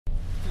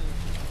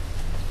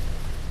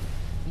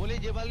Boleh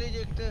je, balik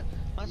je kita.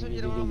 Masuk je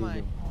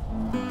ramai.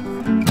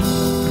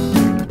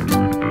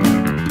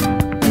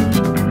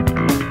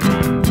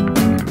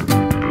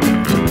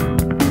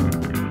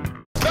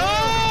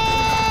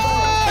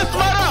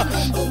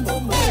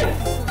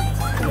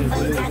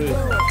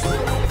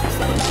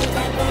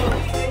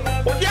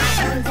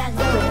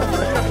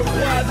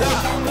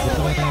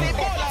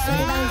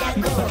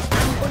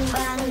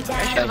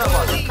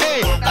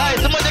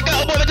 Semua cakap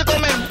obor baca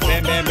komen.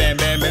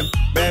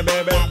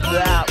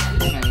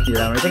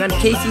 Dalam rancangan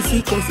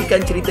KCC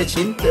kongsikan cerita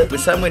cinta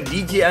bersama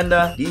DJ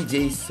anda,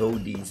 DJ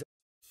Sodi.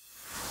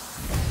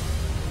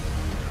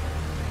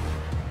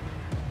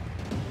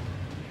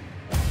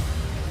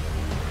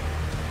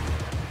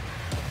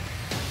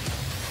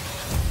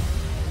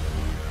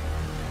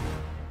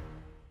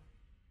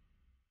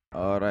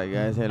 Alright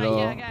guys,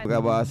 hello. Apa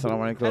khabar?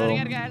 Assalamualaikum.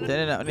 Macam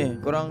mana nak ni?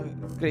 Korang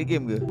create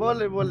game ke?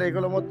 Boleh.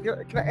 Kalau mau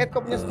kena add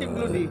kau punya Steam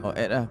dulu ni. Oh,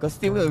 add lah. Kau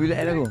Steam ke? Bila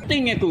add aku?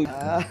 Steam aku.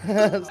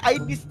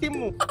 ID Steam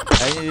mu.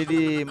 Saya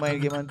jadi main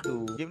game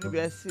hantu. Game ni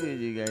biasa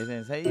je guys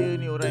kan. Saya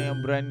ni orang yang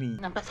berani.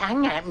 Nampak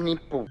sangat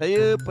menipu.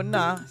 Saya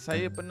pernah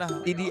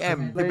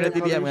TDM. Saya pernah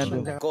TDM kan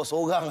tu. Kau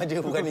seorang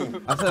aja bukan ni.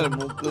 Asal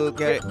muka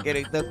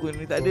karakter aku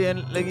ni tak ada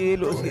yang lagi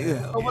elok sikit ke?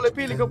 Kau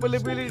boleh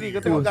pilih ni.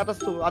 Kau tengok kat atas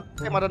tu.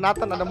 Ada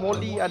Nathan, ada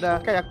Molly,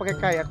 ada Kai.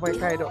 Aku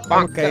pakai Kai dok.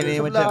 Kai ni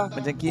macam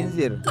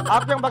kinsir.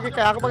 Aku yang pakai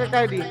Kai. Aku pakai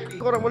Kai ni.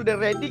 Korang boleh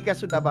ready ke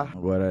sudah bah?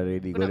 Gua dah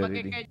ready.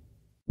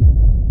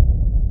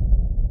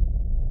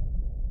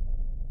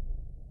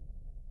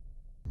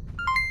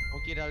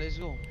 Okey dah, let's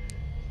go.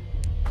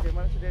 Okay,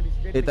 mana sudah di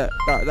sini? Tak.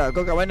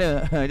 Kau kat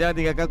mana? Jangan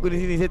tinggalkan aku di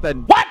sini,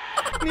 setan.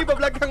 Ni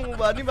belakangmu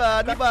bah, ni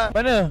bah.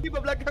 Mana? Ni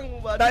belakangmu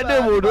bah. Tak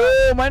ada bodoh.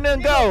 Mana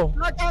kau?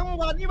 Belakangmu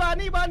bah,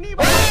 ni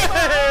bah.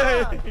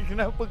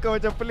 Kenapa kau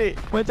macam pelik?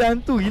 Macam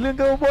hantu gila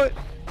kau bot.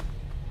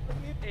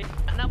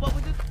 Nak buat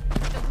macam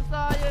macam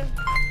susah je.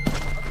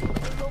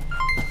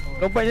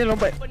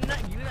 Lompat. Penat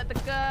gila nak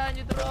tekan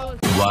je terus.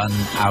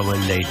 1 hour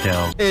later.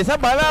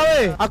 Sabarlah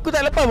weh. Aku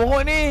tak lepas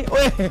bongok ni.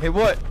 Weh,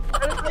 bot.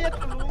 Saya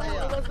dulu.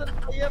 Rasa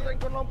air yang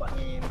kau lompat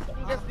ni.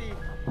 Gas ni.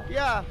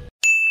 Ya.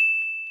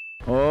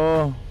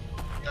 Oh.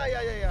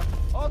 Ya.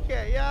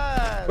 Okey, ya.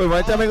 Oi,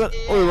 macam ikut.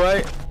 Oi,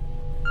 baik.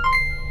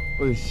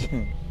 Oi.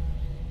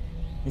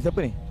 Ni siapa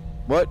ni?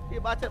 Bot. Dia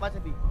baca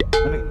ni.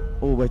 Mana?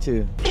 Oh, baca.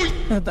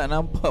 Tak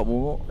nampak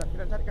bongok.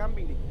 Kita cari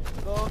kambing ni.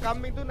 Kalau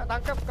kambing tu nak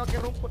tangkap kau ke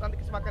rumput nanti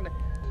kasi makan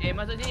dia.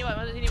 Masuk sini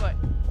buat.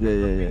 Ya.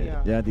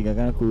 Jangan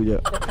tinggalkan aku je.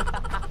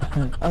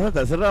 Asal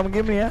tak seram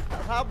game ni ya?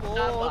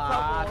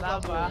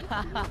 Sabar.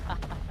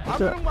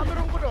 Ambil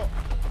rumput tu.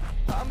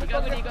 Kau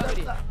ni.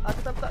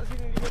 Kita letak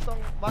sini di potong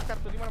bakar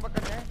tu. Di mana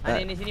bakarnya?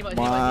 Ni sini buat.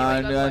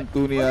 Mana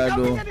hantu ni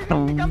aduh.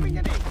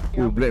 Kambingnya ni.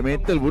 Oh, black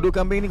metal bodoh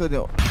kambing ni kau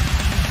tengok.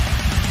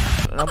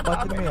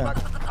 Nampak tu ni ah.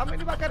 Ambil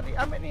ni bakar ni.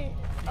 Ambil ni.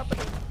 Apa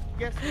ni?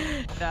 Gas.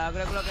 Dah,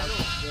 aku dah keluarkan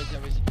dulu.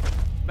 Habis.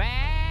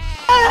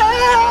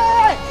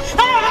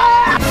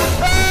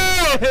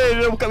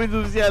 Dia buka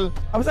pintu sosial.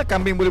 Apa pasal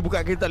kambing boleh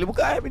buka, kita tak boleh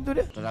buka pintu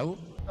dia? Tak tahu.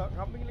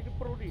 Kambing lagi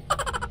pro ni.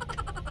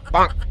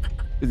 Bang.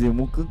 Dia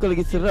muka kau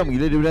lagi seram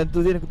gila dia berhantu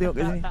Zain, aku tengok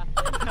kat sini.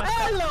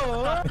 Hello.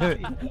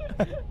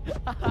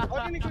 Oh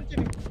ni kunci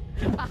ni.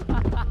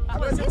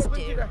 Apa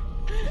kunci dah?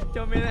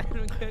 Comelan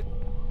muka.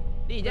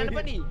 Ni, jangan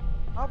depan ni.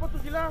 Apa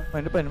tu gila?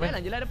 Mana depan?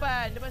 Jalan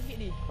depan sikit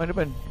ni. Mana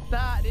depan?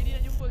 Tak, Daddy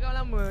nak jumpa kau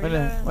lama.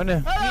 Mana?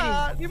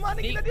 Di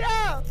mana kita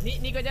dia?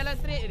 Ni kau jalan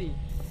straight ni.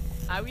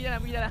 Pergi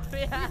jalan.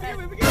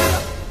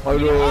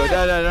 Aduh,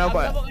 dah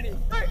nampak.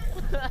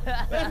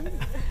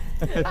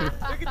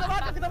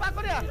 Kita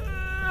bakar dia.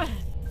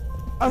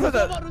 Asal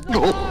tak?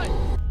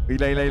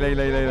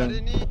 Hilang.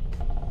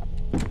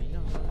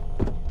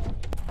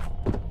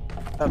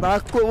 Tak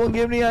takut pun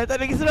game ni. Tak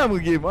lagi seram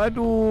ke game?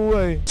 Aduh.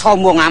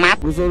 Sombong amat.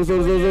 Rusul.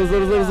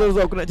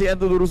 Aku nak cari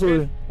hantu tu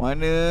rusul.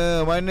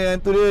 Mana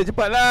hantu dia?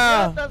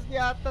 Cepatlah. Di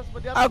atas.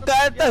 Aku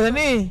kat atas lah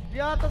ni. Di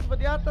atas.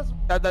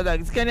 Tak.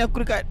 Sekarang ni aku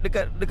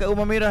dekat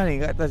rumah merah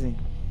ni, kat atas ni.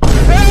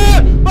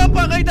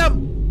 Bapak kau hitam.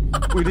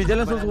 Ui, dia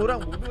jalan seorang-seorang.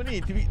 Bodoh ni.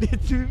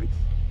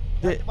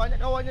 Dia banyak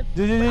kawannya.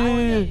 Jom.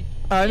 Ni.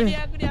 Aku.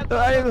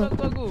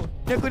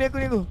 Ni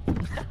aku.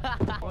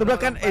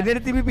 Terbelakang. Dia ada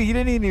TPP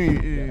gila ni.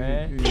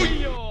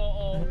 Ya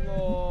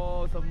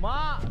Allah,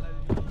 semak.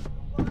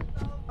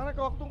 Mana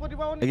kau aku tunggu di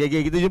bawah ni.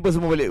 Okay, kita jumpa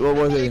semua balik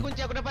bawah saya.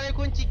 Kunci aku dapat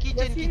kunci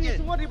kitchen.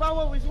 Semua di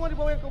bawah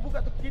yang kau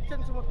buka tu kitchen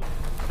semua tu.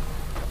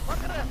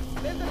 Bakar dah.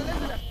 Laser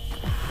dah.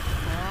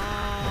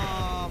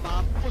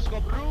 Mampus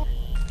kau bro.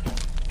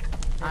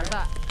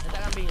 Tak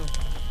kambing tu.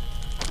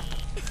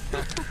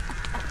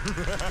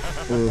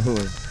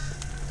 Oh.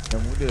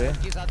 Yang muda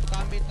Satu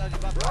kambing tadi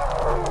bakar.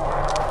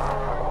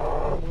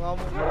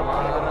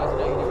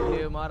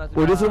 Marah sudah.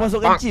 Oh, dia suruh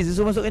masukkan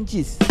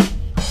cheese.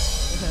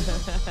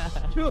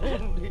 Jom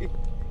ni.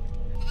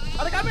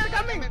 Ada kambing.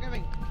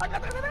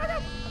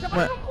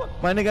 Siapa rumput?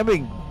 Mana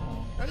kambing?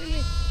 Kali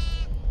ni.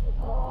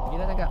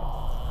 Gila tangkap.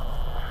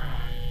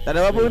 Tak ada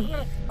apa pun.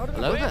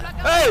 Lalu tak?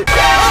 Hey!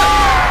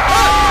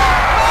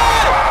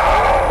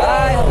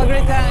 Bye, have a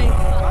great time.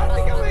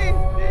 Mati kambing.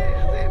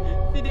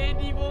 Si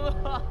Daddy pun.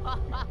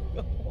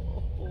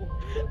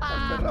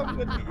 Seram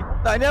tadi.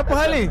 Tak, ni apa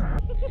hal ni?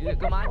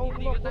 Kau mati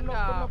ni kau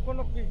takar.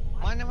 Konok ni.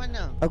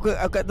 Mana? Aku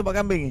kat tempat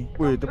kambing ni.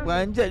 Weh,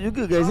 terperanjat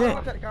juga guys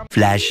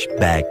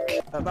Flashback.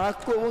 Tak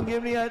takut pun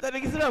game ni. Tak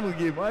lagi seram ke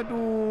game?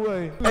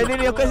 Aduh.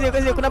 Ni aku kasih.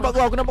 Aku nampak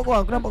korang.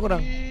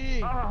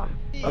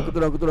 Aku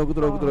turun.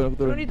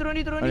 Turun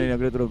ni. Ni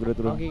aku dah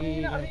turun.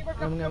 Okey.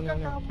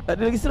 Ngam. Tak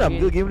ada lagi seram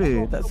ke game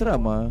ni? Tak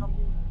seram ah.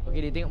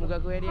 Okey, dia tengok muka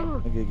aku dia.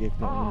 Okey,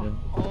 aku tengok.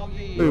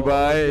 Okey.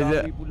 Baik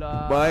je. Lari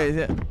pula. Baik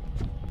je.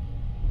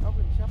 Apa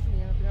ni? Siapa ni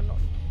yang tengah knock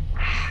ni?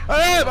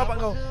 Bapak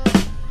kau.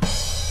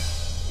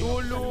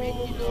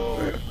 Tolong.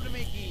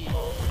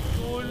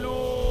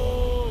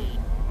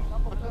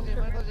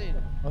 Makasih.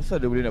 Asal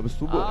dia boleh nak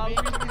bersubuk?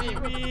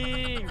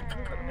 Awi.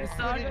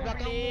 Besar dia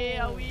boleh,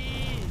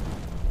 Awi.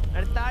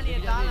 Tali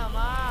tanah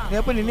mah.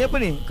 Ni apa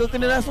ni? Kau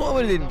kena rasuk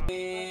apa Lin?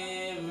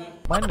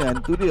 Mana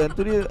hantu dia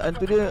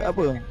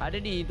apa? Ada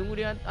di, tunggu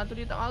dia hantu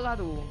dia tak marah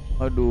tu.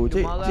 Aduh,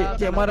 Dia marah, cik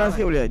tak marah marah.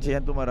 sikit boleh tak? Cik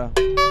hantu marah.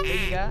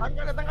 Boleh ke?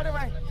 Tangkap dia,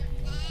 mai.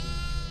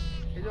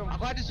 Jom.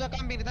 Aku ada suara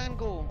kambing di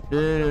tanganku.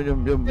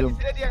 Jom.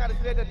 Sila dia ada,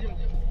 jom.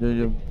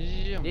 Jom.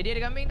 Dia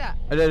ada kambing tak?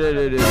 Ada.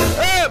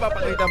 Bapak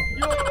kau hitam.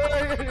 Yo.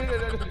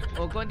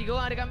 Oh, kau 3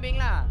 orang ada kambing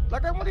lah.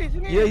 Belakangmu ni,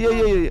 sini. Ya.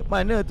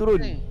 Mana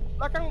turun?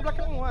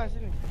 Belakangmu ah,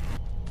 sini.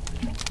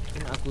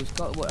 Aku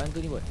scout buat hantu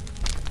ni buat.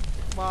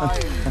 Mai.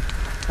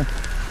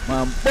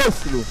 Mampus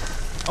lu.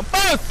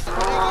 Mampus.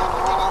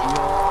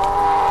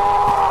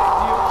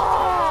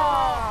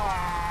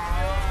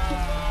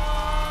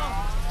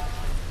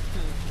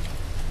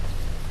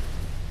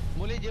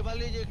 Boleh je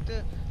balik je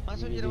kita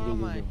masuk je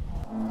ramai.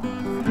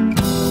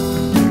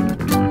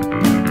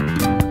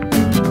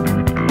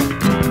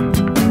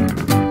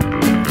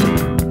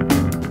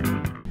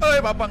 Oi,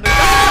 bapak kau.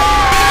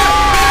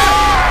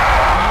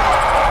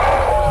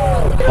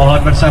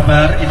 Mohon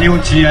bersabar, ini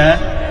ujian.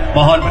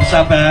 Mohon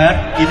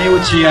bersabar, ini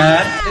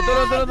ujian.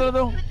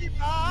 Tolong.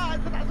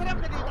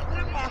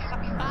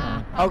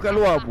 Aku kat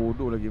luar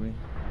bodoh lagi ni.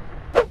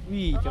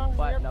 Wih,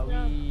 cepatlah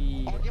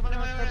wih. Okey, mana.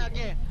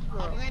 Okey.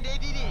 Aku dengan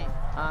Daddy ni.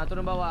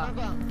 Turun bawah.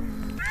 Bang.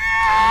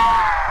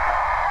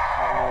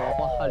 Oh,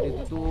 apa hal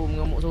dia tu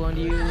mengamuk seorang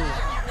dia.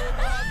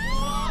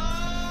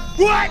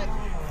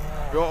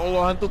 Ya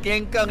Allah, hantu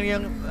kengkang ni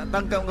yang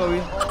tangkap kau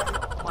weh.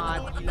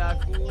 Matilah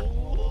aku.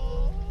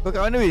 Kau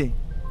kat mana weh?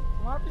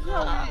 Mati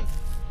siapa?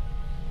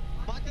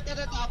 Mati tak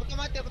ada tak. Aku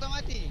tak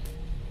mati.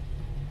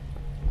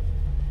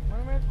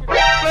 Mana?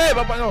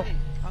 Bapak kau.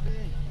 Aku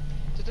ni.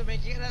 Tutup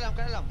magik kat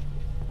dalam.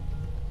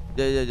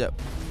 Jap.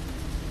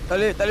 Tak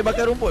boleh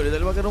bakar rumput dia.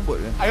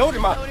 Ayo,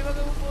 Mak. Kau ni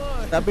makan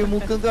rumput. Tapi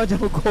muka kau macam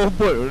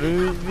kompot.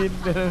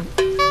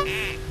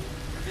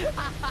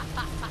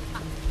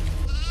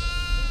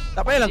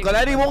 Tak payahlah kau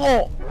lari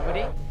bongok. Apa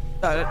dia?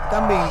 Tak,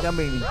 kambing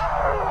ni.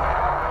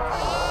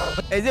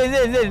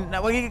 Zain, nak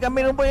bagi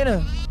kambing rumput je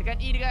mana? Tekan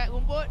E dekat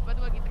rumput, lepas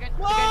tu bagi tekan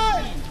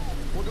E.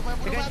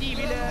 Tekan G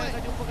bila kau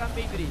jumpa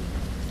kambing tadi.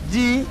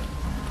 G.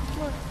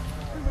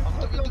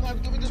 Aku tutup.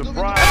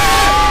 Surprise.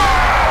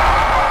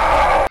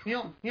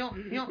 Nyok.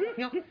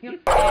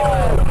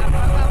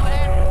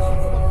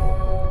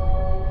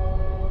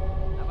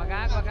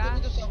 Apakah?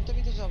 Tutup.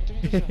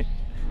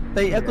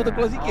 Tai aku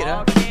terkeluar sikit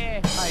lah.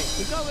 Okey. Hai,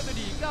 kau ke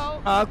tadi?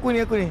 Kau. Aku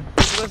ni.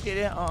 Terkeluar sikit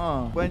dia.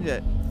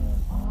 Panjat.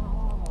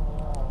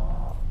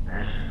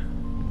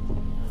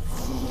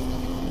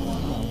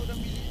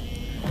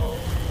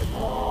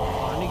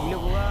 Ni gila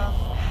korang.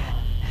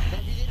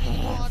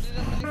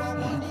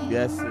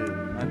 Biasa.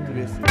 Hantu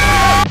biasa.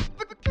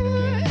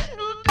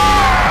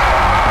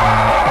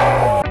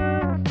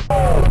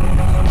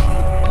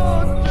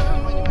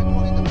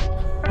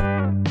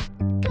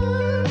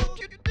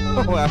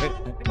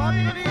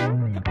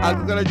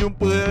 Aku kalau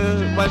jumpa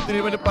bantu di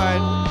depan,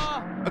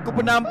 aku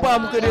penampar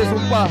muka dia,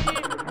 sumpah.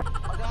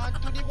 Ada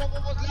hantu ni bos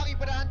lari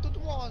pada hantu tu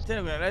bos.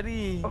 Macam mana aku nak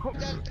lari?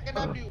 Jangan tekan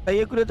W. Tai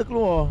aku dah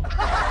terkeluar.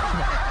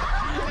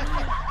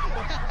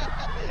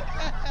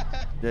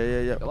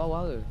 Ya. Kat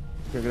bawah ke?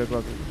 Okay, aku dah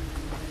keluar.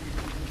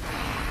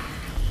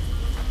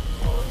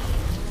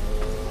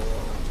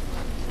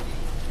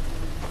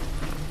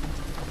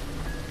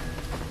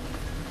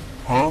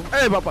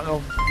 Bapak kau.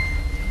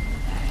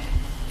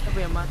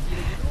 Siapa yang mati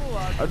lagi tu?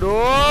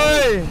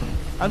 Aduh.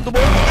 Hantu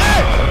bom.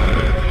 Ramai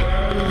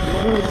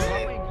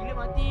gila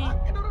mati.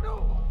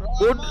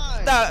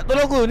 Tak,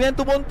 tolong aku. Ni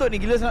hantu bontot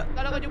ni gila sangat.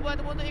 Kalau kau jumpa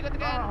hantu bontot ni kau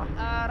tekan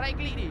right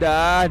click ni.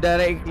 Dah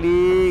right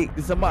click.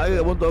 Disemak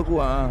ke bontot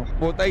aku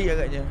bau tai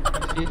agaknya.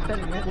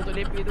 Setan ni bontot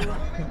lepeh tu.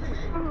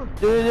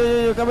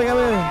 Jom, kambing.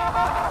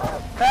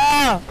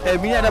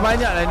 Minyak dah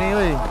banyak lah ni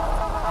weh.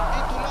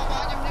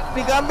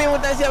 Ni kambing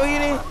pun tak siap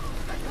begini.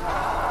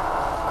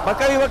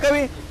 Bakar weh. Ni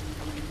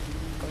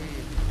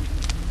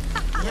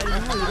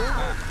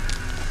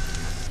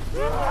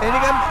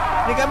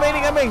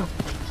kambing.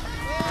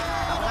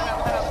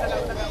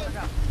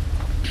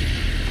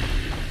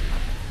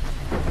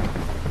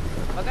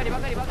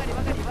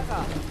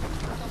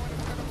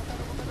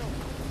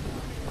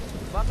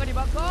 Bakar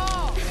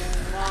dibakar.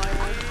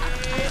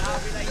 Main.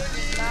 Habis lagi.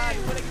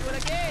 Dua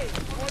lagi.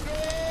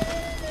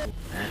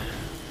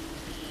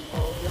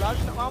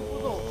 Aku tak mampu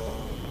tu.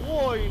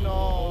 Woi no.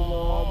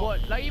 Oh, bot.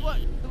 Lagi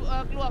bot.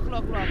 Keluar.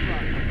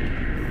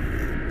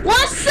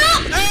 What's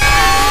up?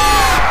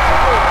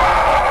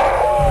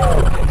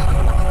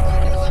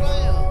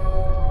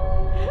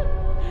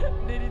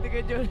 Dia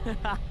terkejut.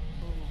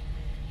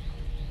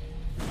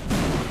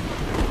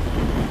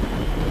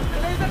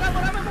 Kita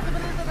ramai-ramai bukan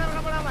kita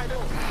ramai-ramai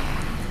tu.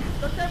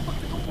 Tertembak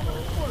dikumpul.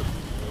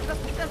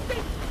 Kita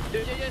stick.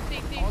 Dia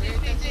stick.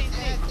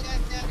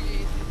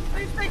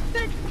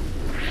 Stick.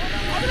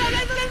 Ada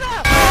laser.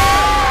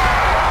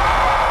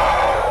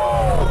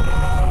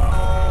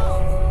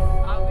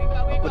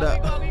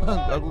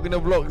 Aku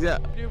kena block sekejap.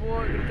 Dia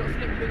bot. Dia cok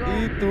snap kita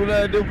kau.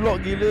 Itulah dia block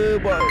gila.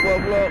 Buat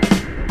block.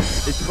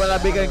 Cepat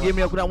habiskan game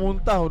ni, aku nak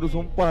muntah. Aduh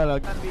sumpah lah.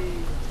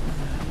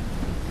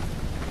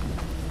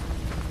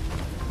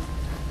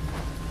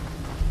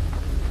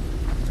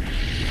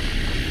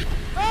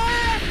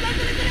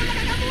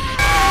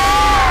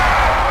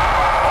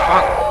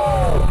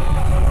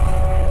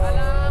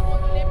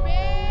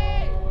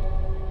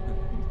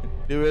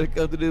 Dia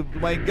welcome to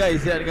my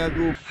guys ya dengan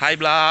aku. Hi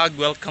vlog,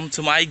 welcome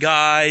to my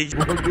guys.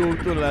 Blogger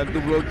betul lah, tu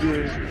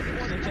blogger.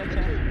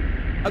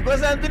 Aku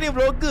rasa Hantu ni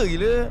blogger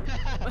gila.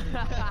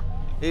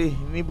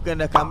 Ni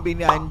bukan dah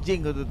kambing ni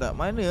anjing kau tu tak?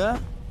 Mana ah?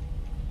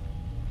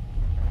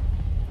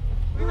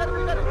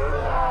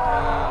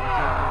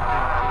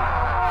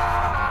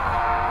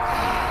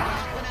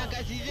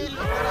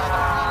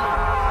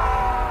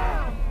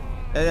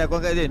 Aku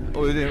angkat Zin.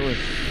 Oh Zin.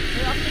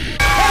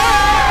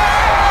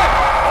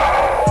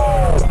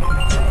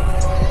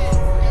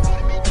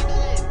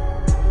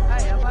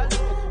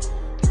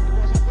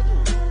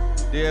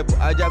 Dia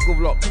ajak aku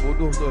vlog.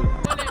 Bodoh betul.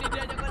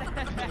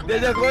 Dia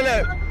ajak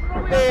collab.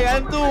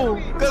 Hantu.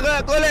 Kau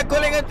nak collab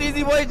dengan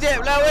Tizzy Boy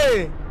Jab lah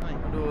weh.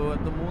 Aduh,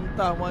 Hantu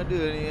muntah pun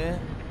ada ni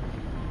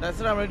Tak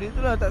seram lah dia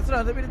tu lah. Tak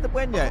seram tapi dia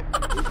terperanjat.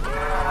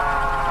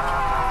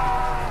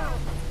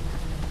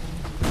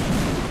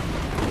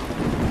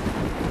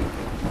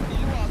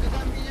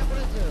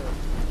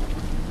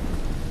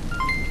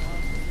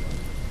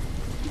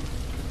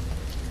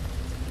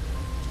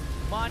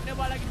 Mana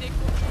bal lagi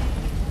tengok ni?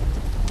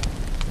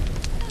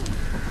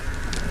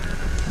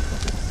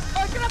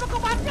 Oh, kenapa kau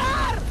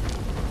bakar?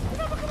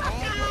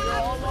 Ya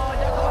Allah,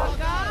 jangan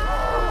bakar.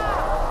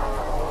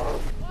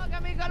 Wah,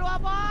 kami kat luar,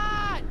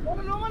 bot.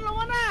 Lu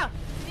mana?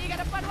 Ni kat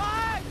depan,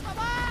 bot.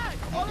 Cepat,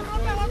 bot.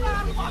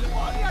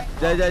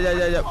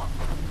 Jap.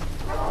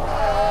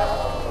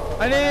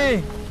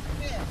 Ani.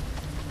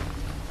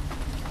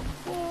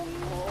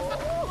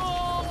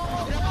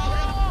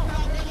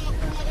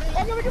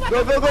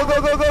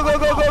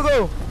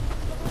 Go.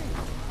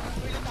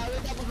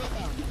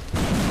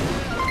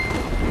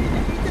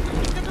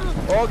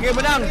 Okey,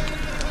 menang.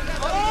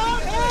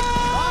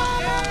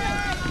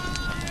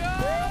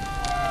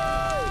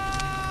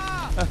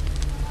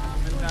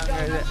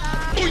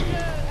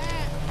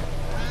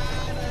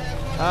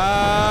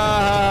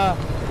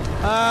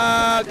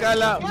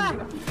 Kalah.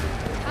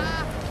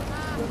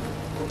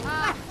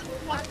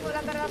 Aku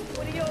langgar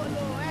video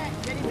tu,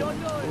 jadi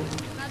dodol.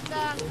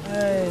 Nantang.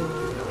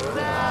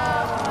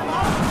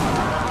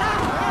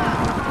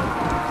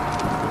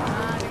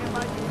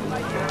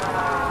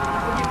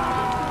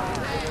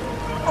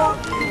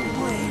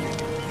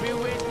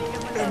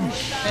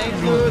 Thank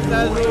you,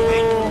 Sazu.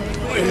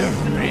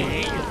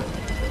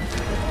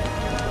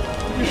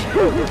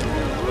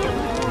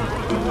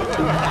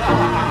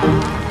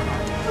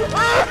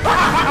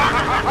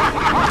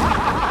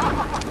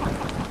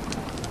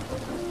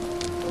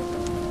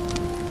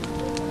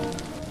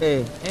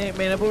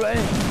 Main apa pula ni?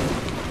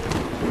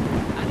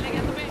 Ada lagi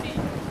satu main ni.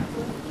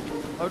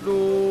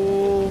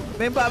 Aduh,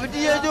 main PUBG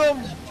lah jom.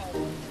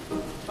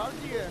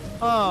 Salji ke?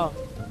 Ha,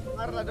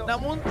 Marah dah. nak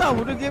muntah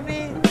bodoh game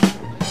ni.